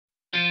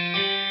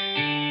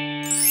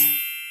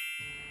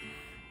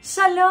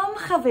Shalom,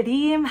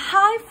 Chaverim.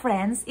 Hi,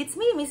 friends. It's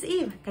me, Miss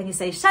Eve. Can you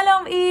say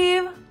Shalom,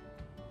 Eve?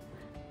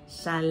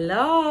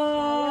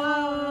 Shalom.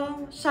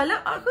 Shalom.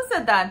 Oh, who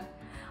said that?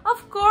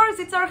 Of course,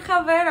 it's our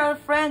Chaver, our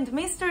friend,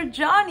 Mr.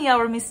 Johnny,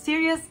 our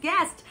mysterious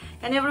guest.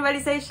 Can everybody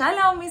say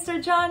Shalom, Mr.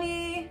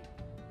 Johnny?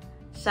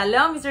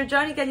 Shalom, Mr.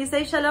 Johnny. Can you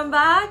say Shalom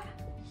back?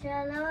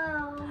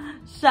 Shalom.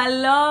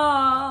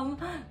 Shalom.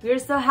 We're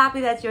so happy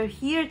that you're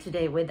here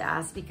today with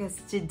us because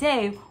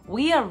today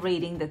we are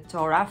reading the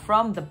Torah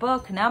from the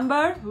book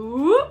number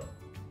 4,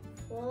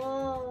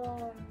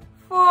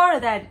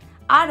 that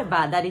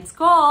Arba, that it's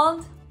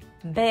called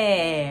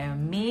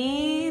Bemidbar.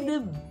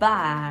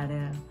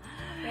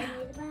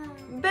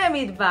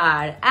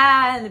 Bemidbar.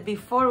 And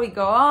before we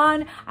go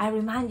on, I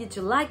remind you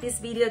to like this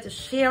video, to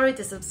share it,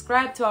 to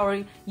subscribe to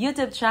our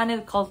YouTube channel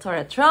called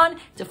Torahtron,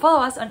 to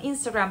follow us on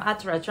Instagram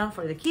at Torahtron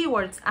for the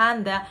keywords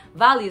and the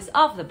values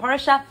of the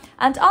parasha,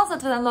 and also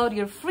to download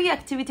your free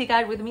activity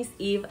guide with Miss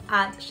Eve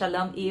at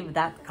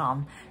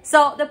shalomeve.com.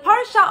 So the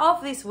parasha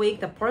of this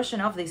week, the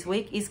portion of this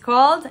week is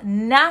called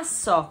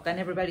Naso. Can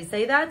everybody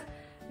say that?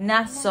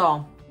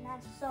 Naso.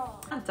 Naso.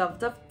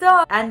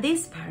 And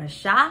this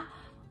parasha,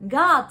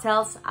 God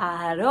tells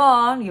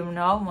Aaron, you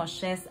know,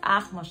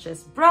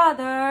 Moshe's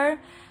brother,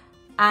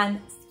 and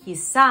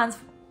his sons,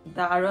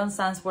 the Aaron's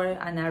sons were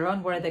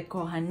the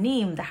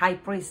Kohanim, the high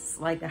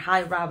priests, like the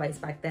high rabbis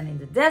back then in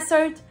the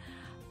desert,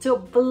 to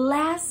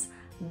bless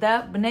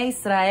the Bnei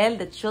Israel,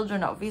 the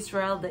children of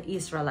Israel, the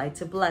Israelites,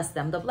 to bless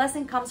them. The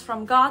blessing comes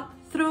from God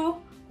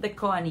through the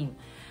Kohanim.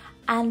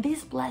 And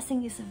this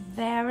blessing is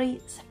very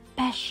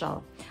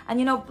special. And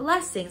you know,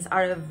 blessings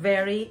are a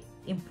very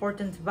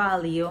important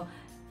value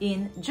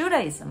in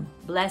Judaism.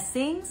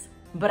 Blessings,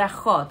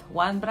 brachot,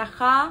 one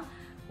bracha,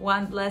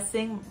 one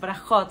blessing,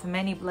 brachot,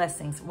 many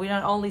blessings. We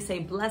don't only say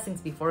blessings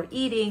before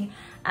eating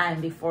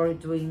and before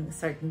doing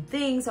certain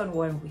things or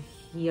when we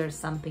hear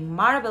something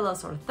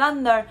marvelous or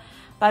thunder,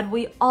 but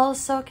we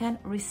also can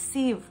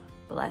receive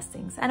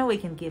blessings and we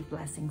can give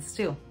blessings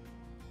too.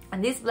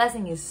 And this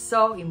blessing is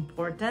so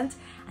important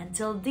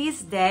until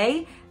this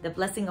day, the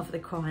blessing of the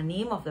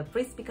Kohanim, of the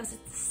priests, because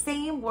it's the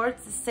same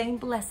words, the same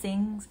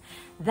blessings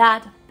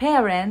that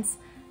parents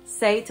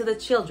say to the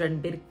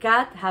children,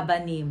 Birkat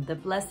Habanim, the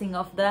blessing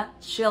of the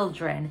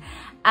children.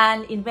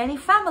 And in many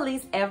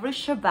families, every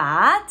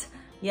Shabbat,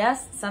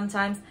 yes,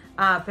 sometimes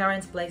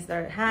parents place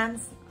their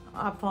hands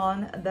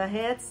upon the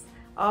heads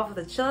of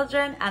the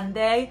children and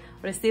they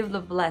receive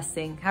the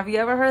blessing. Have you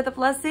ever heard the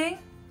blessing?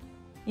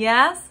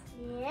 Yes?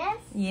 Yes.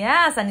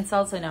 Yes, and it's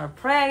also in our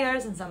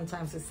prayers, and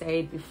sometimes we say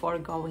it before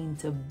going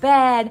to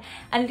bed,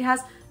 and it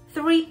has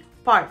 3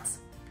 parts.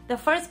 The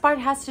first part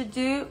has to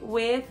do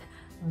with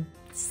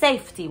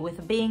safety,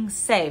 with being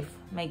safe.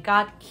 May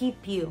God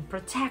keep you,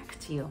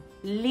 protect you,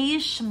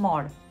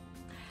 lishmor.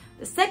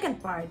 The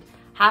second part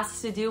has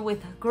to do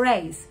with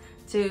grace,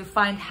 to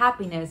find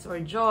happiness or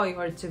joy,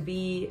 or to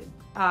be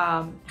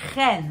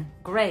chen,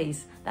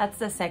 grace. That's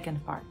the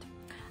second part.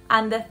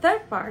 And the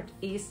third part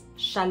is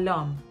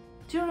shalom.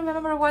 Do you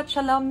remember what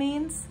shalom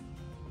means?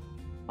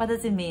 What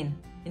does it mean?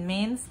 It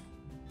means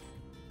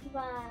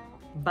Bye.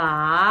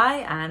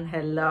 bye and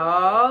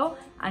hello.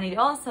 And it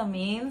also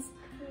means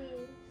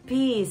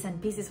peace. And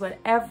peace is where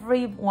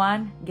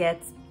everyone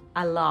gets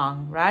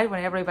along, right?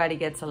 When everybody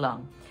gets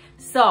along.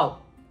 So,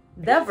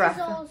 the This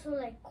is also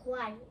like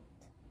quiet.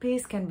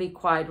 peace can be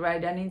quiet,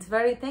 right? And it's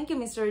very, thank you,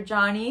 Mr.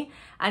 Johnny.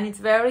 And it's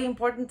very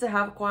important to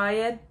have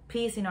quiet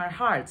peace in our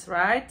hearts,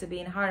 right? To be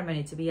in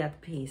harmony, to be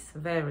at peace.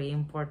 Very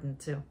important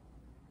too.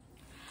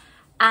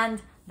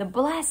 And the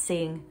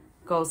blessing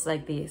goes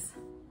like this.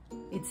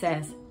 It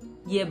says,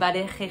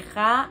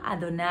 Yebarechecha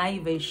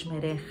Adonai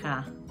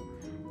veishmerecha.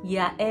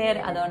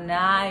 Yaer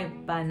Adonai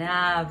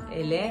panav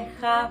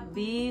elecha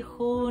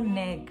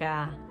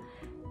bichuneka.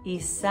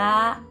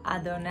 Isa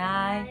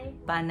Adonai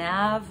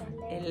panav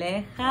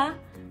elecha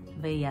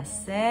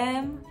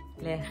veyasem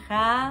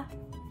lecha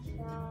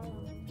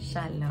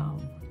shalom.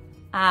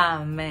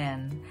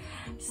 Amen.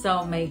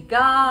 So may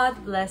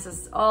God bless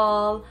us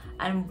all,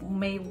 and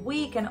may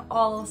we can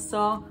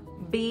also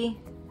be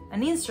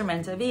an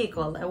instrument, a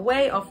vehicle, a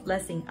way of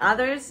blessing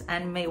others,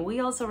 and may we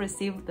also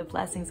receive the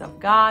blessings of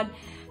God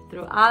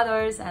through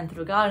others and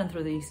through God and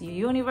through this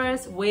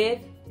universe with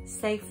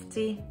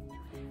safety,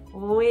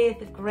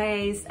 with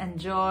grace and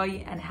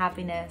joy and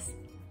happiness,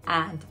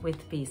 and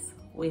with peace,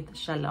 with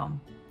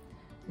shalom.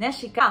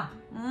 Neshika.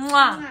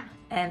 Mwah.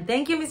 And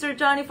thank you, Mr.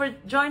 Johnny, for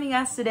joining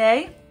us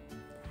today.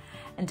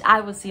 And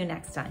I will see you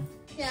next time.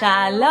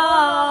 Shalom.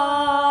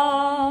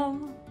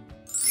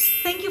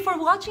 Thank you for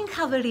watching,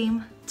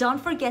 Chaverim. Don't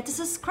forget to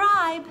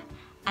subscribe.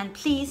 And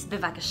please,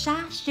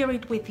 bevakasha, share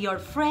it with your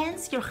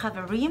friends, your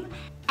Chaverim,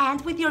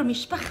 and with your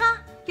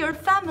mishpacha, your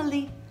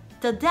family.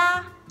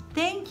 Toda.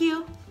 Thank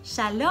you.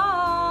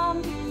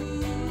 Shalom.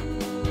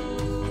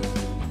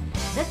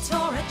 The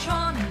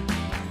Torahtron.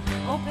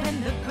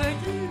 Open the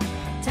curtain.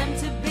 Time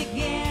to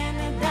begin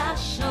the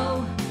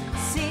show.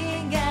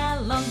 Sing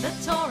along the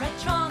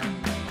Torahtron.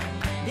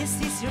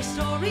 This is your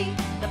story,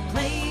 the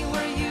play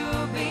where you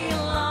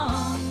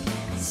belong.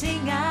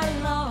 Sing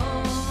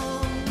along.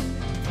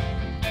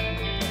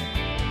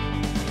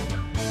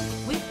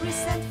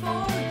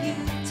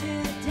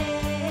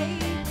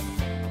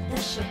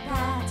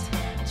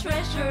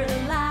 treasure